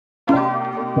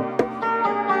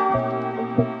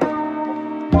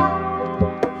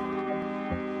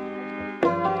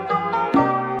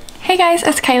guys,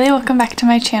 it's Kylie. Welcome back to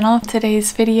my channel.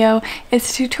 Today's video is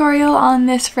a tutorial on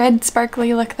this red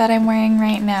sparkly look that I'm wearing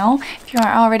right now. If you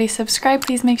aren't already subscribed,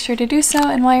 please make sure to do so,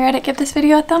 and while you're at it, give this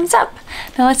video a thumbs up.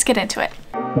 Now let's get into it.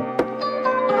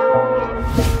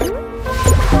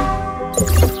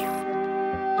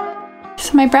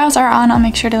 So my brows are on. I'll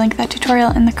make sure to link that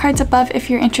tutorial in the cards above if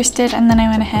you're interested. And then I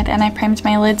went ahead and I primed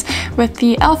my lids with the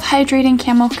e.l.f. Hydrating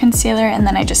Camo Concealor, and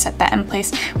then I just set that in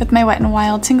place with my Wet n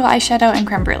Wild single eyeshadow and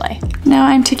Creme Brulee. Now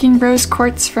I'm taking Rose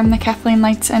Quartz from the Kathleen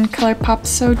Lights and Colourpop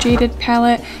So Jaded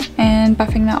palette and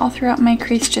buffing that all throughout my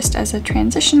crease just as a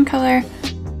transition color.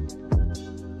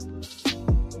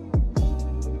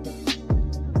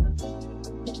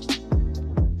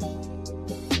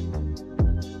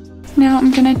 Now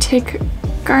I'm gonna take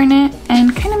Garnet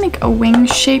and kind of make a wing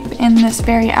shape in this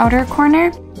very outer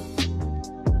corner.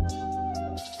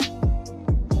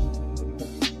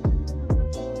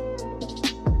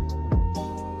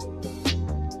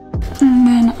 And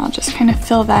then I'll just kind of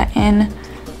fill that in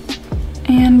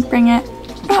and bring it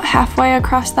about halfway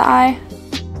across the eye.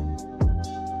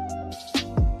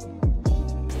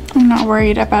 I'm not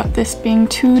worried about this being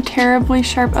too terribly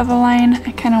sharp of a line.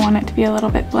 I kind of want it to be a little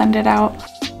bit blended out.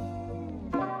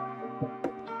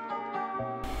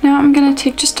 Now I'm going to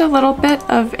take just a little bit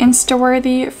of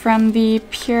Insta-worthy from the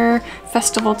Pure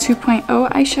Festival 2.0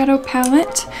 eyeshadow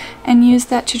palette and use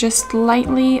that to just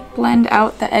lightly blend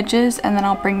out the edges, and then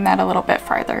I'll bring that a little bit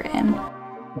farther in.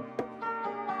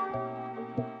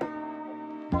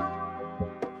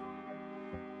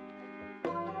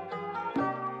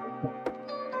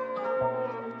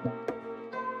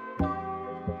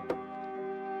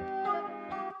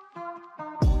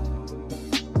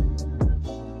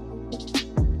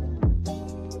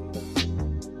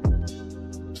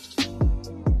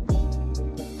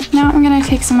 Now I'm going to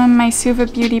take some of my Suva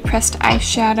Beauty Pressed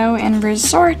Eyeshadow in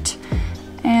Resort,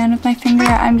 and with my finger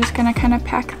I'm just going to kind of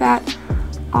pack that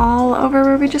all over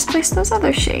where we just placed those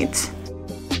other shades.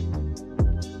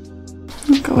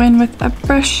 Go in with a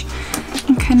brush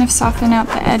and kind of soften out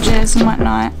the edges and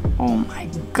whatnot. Oh my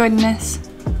goodness,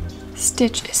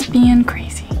 Stitch is being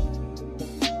crazy.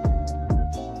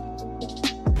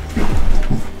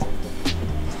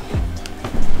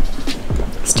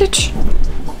 Stitch,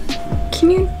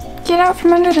 can you get out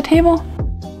from under the table?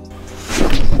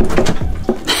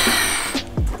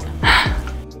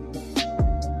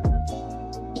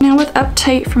 Now with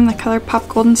Uptight from the Colourpop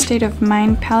Golden State of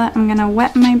Mind palette, I'm gonna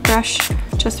wet my brush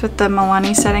just with the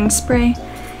Milani setting spray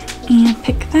and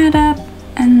pick that up,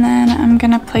 and then I'm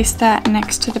gonna place that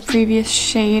next to the previous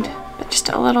shade, but just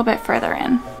a little bit further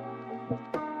in.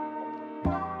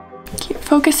 Keep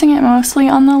focusing it mostly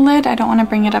on the lid. I don't want to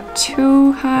bring it up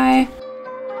too high.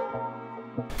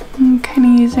 I'm kind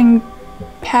of using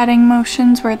patting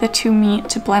motions where the two meet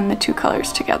to blend the two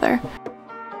colors together.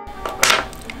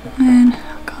 And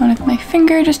I'll go in with my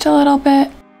finger just a little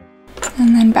bit,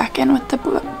 and then back in with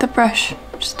the brush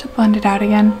just to blend it out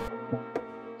again.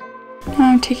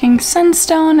 Now I'm taking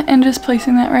Sunstone and just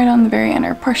placing that right on the very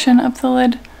inner portion of the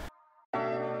lid.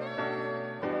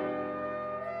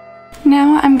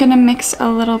 Now I'm gonna mix a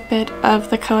little bit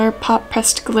of the Colourpop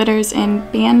Pressed Glitters in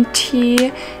Band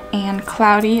Tea and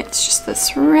Cloudy. It's just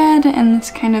this red and this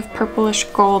kind of purplish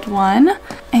gold one.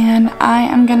 And I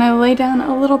am gonna lay down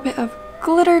a little bit of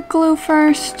glitter glue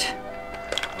first.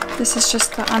 This is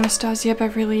just the Anastasia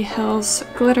Beverly Hills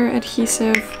glitter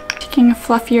adhesive. Taking a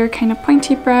fluffier kind of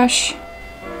pointy brush,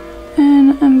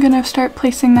 and I'm gonna start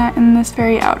placing that in this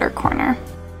very outer corner.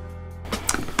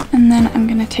 And then I'm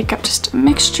gonna take up just a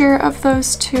mixture of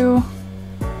those two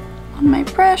on my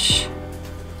brush.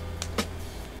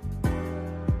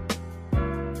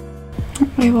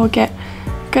 We will get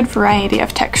a good variety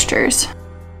of textures.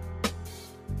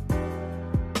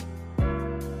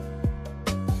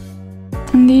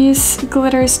 And these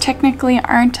glitters technically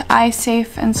aren't eye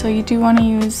safe, and so you do want to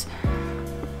use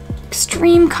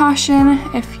extreme caution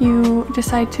if you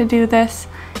decide to do this.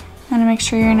 You want to make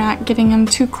sure you're not getting them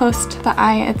too close to the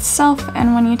eye itself,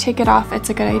 and when you take it off, it's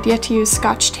a good idea to use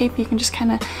Scotch tape. You can just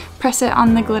kind of press it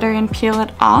on the glitter and peel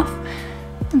it off,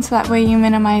 and so that way you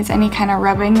minimize any kind of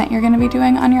rubbing that you're going to be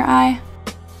doing on your eye.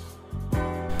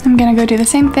 I'm going to go do the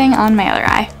same thing on my other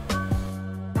eye.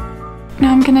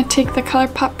 Now I'm going to take the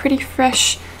Colourpop Pretty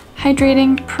Fresh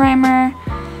Hydrating Primer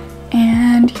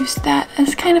and use that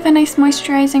as kind of a nice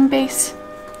moisturizing base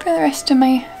for the rest of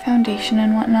my foundation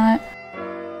and whatnot.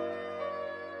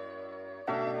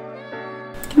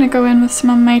 I'm gonna go in with some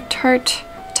of my Tarte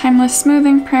Timeless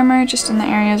Smoothing Primer just in the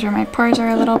areas where my pores are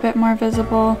a little bit more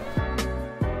visible.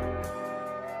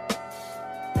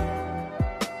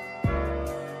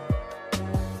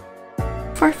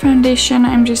 For foundation,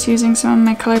 I'm just using some of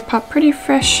my Colourpop Pretty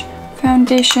Fresh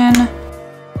foundation.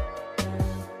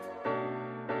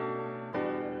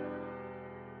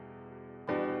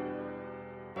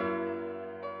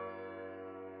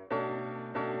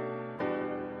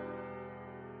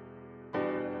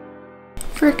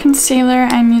 For concealer,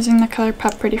 I'm using the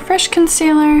Colourpop Pretty Fresh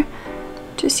concealer.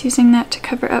 Just using that to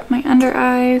cover up my under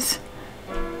eyes.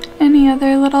 Any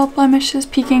other little blemishes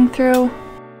peeking through.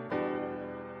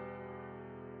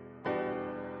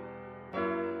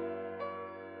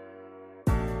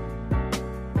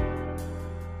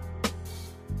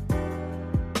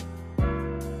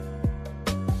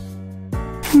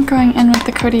 I'm going in with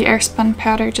the Coty Airspun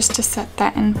powder just to set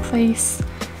that in place.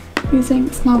 Using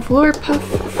a small velour puff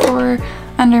for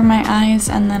under my eyes,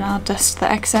 and then I'll dust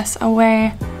the excess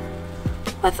away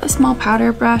with a small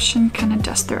powder brush and kind of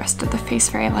dust the rest of the face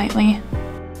very lightly.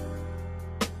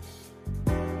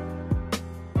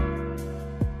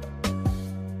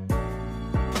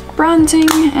 Bronzing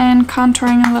and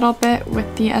contouring a little bit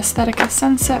with the Aesthetica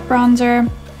Sunset bronzer,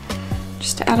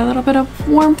 just to add a little bit of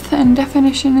warmth and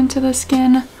definition into the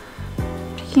skin.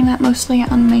 Taking that mostly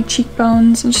on my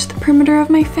cheekbones and just the perimeter of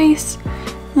my face.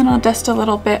 Then I'll dust a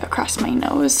little bit across my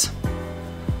nose.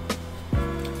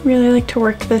 Really like to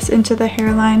work this into the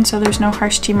hairline so there's no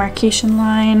harsh demarcation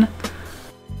line.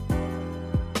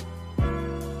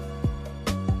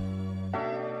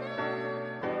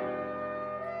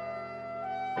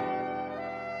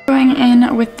 Going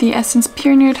in with the Essence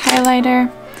Pure Nude highlighter,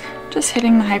 just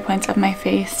hitting the high points of my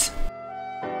face.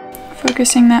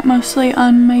 Focusing that mostly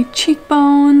on my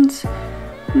cheekbones,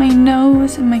 my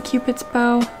nose, and my Cupid's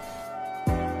bow.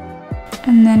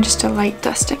 And then just a light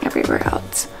dusting everywhere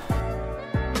else.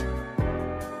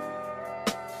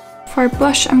 For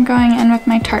blush, I'm going in with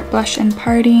my Tarte blush in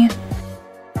Party.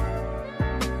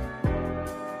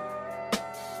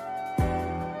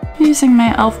 Using my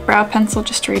e.l.f. brow pencil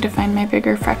just to redefine my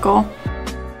bigger freckle.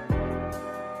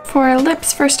 For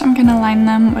lips, first I'm going to line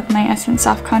them with my Essence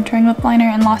Soft Contouring Lip Liner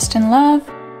in Lost in Love.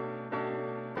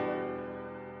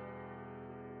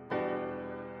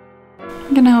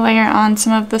 I'm going to layer on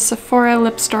some of the Sephora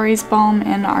Lip Stories Balm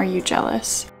in Are You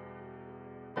Jealous?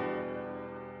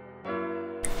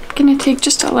 I'm going to take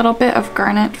just a little bit of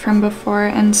Garnet from before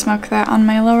and smoke that on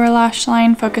my lower lash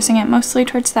line, focusing it mostly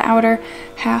towards the outer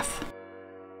half.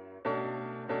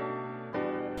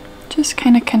 Just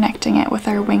kind of connecting it with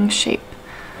our wing shape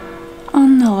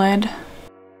on the lid.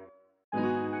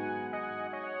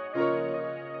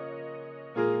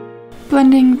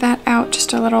 Blending that out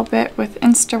just a little bit with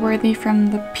Insta-worthy from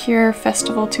the Pure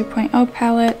Festival 2.0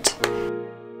 palette.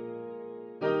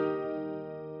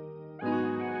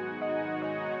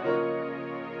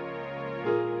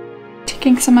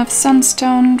 Taking some of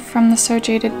Sunstone from the So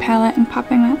Jaded palette and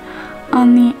popping that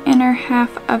on the inner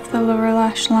half of the lower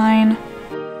lash line.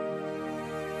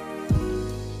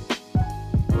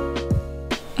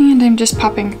 And I'm just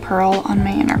popping Pearl on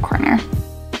my inner corner.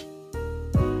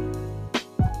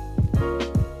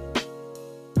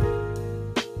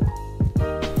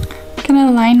 I'm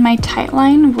gonna line my tight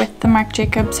line with the Marc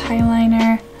Jacobs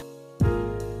Highliner.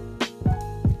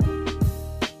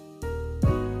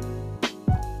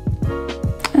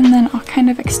 And then I'll kind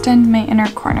of extend my inner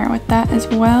corner with that as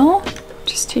well.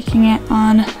 Just taking it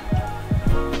on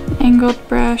an angled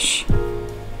brush.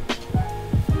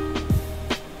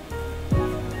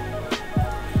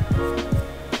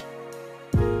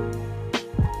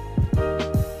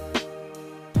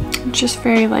 Just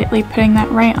very lightly putting that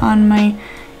right on my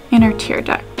inner tear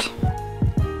duct.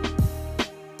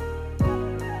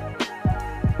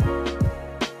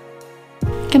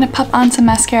 Gonna pop on some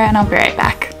mascara and I'll be right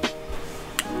back.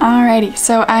 Alrighty,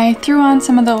 so I threw on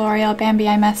some of the L'Oreal Bambi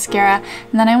Eye Mascara,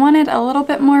 and then I wanted a little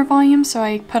bit more volume, so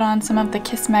I put on some of the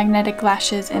Kiss Magnetic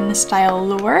Lashes in the style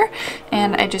Lure,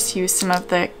 and I just used some of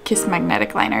the Kiss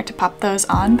Magnetic Liner to pop those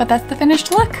on, but that's the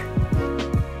finished look.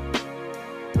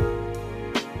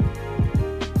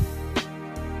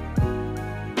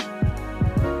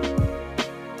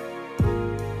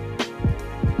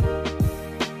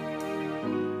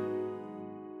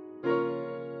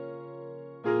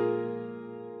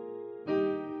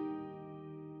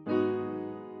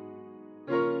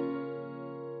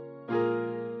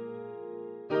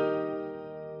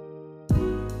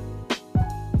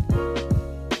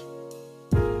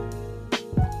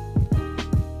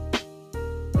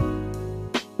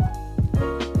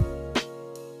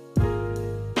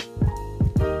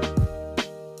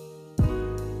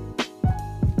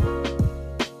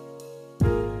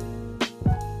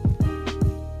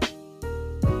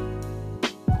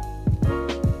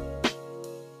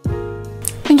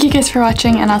 Thank you guys for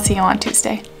watching, and I'll see you on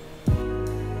Tuesday.